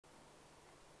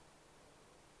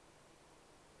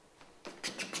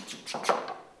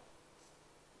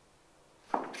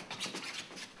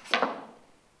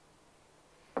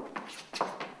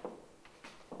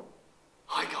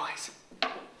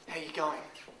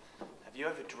you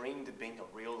ever dreamed of being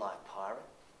a real-life pirate,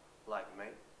 like me?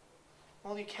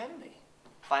 Well, you can be,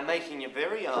 by making your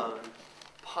very own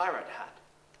pirate hat,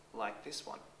 like this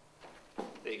one.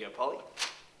 There you go, Polly.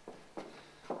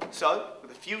 So,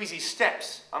 with a few easy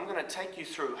steps, I'm going to take you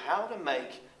through how to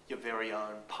make your very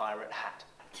own pirate hat.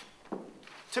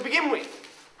 To begin with,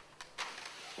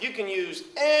 you can use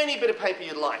any bit of paper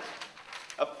you'd like.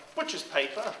 A butcher's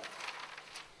paper,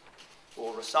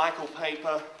 or recycled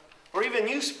paper, or even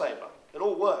newspaper. It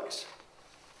all works.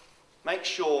 Make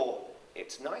sure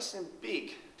it's nice and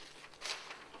big,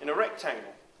 in a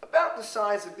rectangle, about the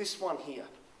size of this one here.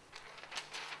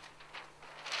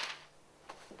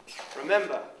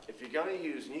 Remember, if you're going to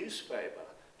use newspaper,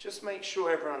 just make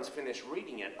sure everyone's finished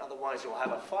reading it, otherwise you'll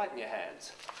have a fight in your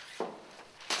hands.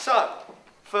 So,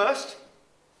 first,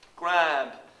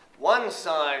 grab one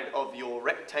side of your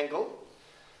rectangle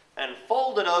and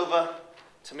fold it over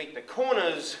to meet the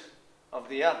corners of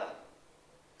the other.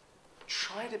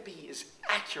 Try to be as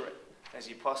accurate as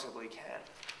you possibly can.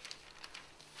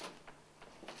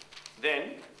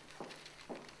 Then,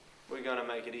 we're going to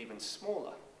make it even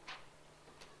smaller.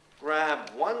 Grab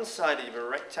one side of your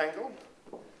rectangle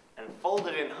and fold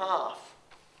it in half.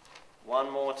 One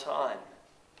more time.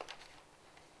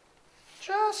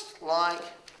 Just like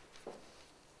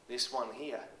this one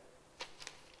here.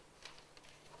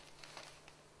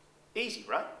 Easy,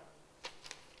 right?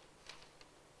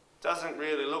 Doesn't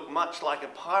really look much like a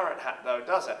pirate hat though,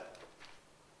 does it?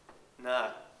 No.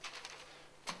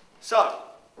 So,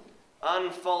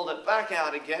 unfold it back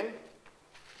out again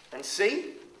and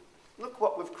see? Look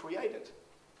what we've created.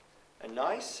 A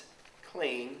nice,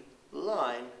 clean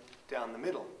line down the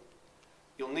middle.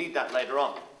 You'll need that later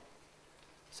on.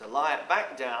 So lie it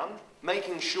back down,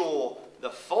 making sure the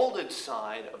folded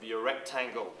side of your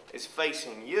rectangle is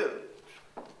facing you.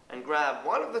 And grab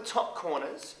one of the top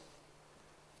corners,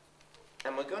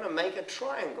 and we're going to make a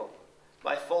triangle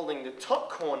by folding the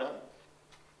top corner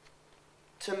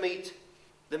to meet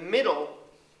the middle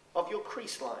of your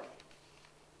crease line.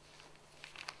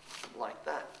 Like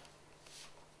that.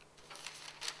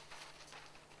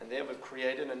 And there we've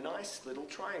created a nice little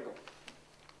triangle.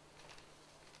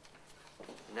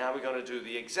 Now we're going to do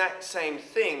the exact same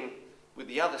thing with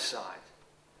the other side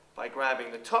by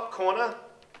grabbing the top corner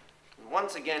and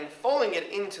once again folding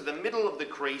it into the middle of the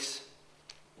crease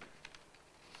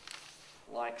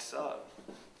like so.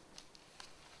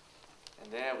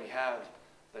 And there we have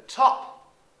the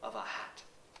top of a hat.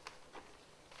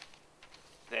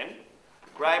 Then,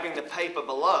 grabbing the paper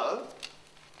below,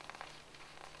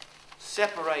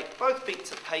 separate both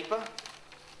bits of paper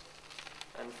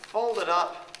and fold it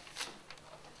up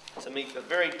to meet the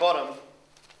very bottom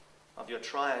of your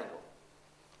triangle.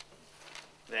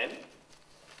 Then,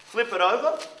 flip it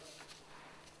over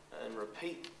and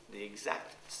repeat the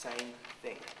exact same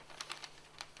thing.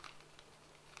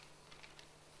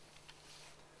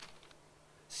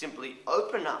 Simply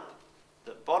open up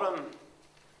the bottom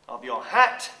of your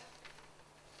hat,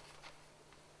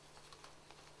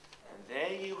 and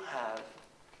there you have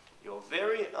your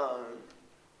very own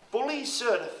fully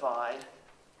certified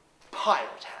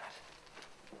pirate hat.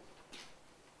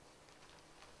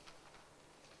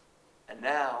 And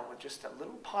now, with just a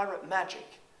little pirate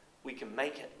magic, we can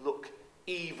make it look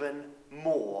even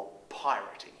more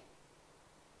piratey.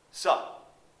 So,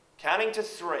 counting to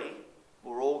 3,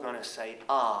 we're all going to say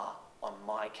 "ah" on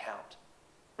my count.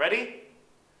 Ready?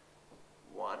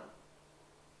 1,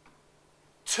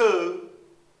 2,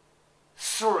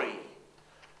 3.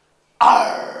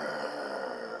 Arr!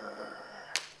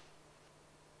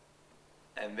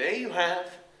 And there you have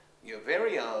your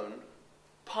very own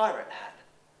pirate hat.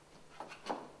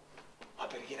 I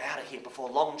better get out of here before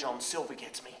Long John Silver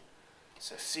gets me.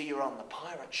 So see you on the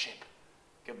pirate ship.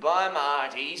 Goodbye, my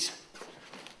hearties.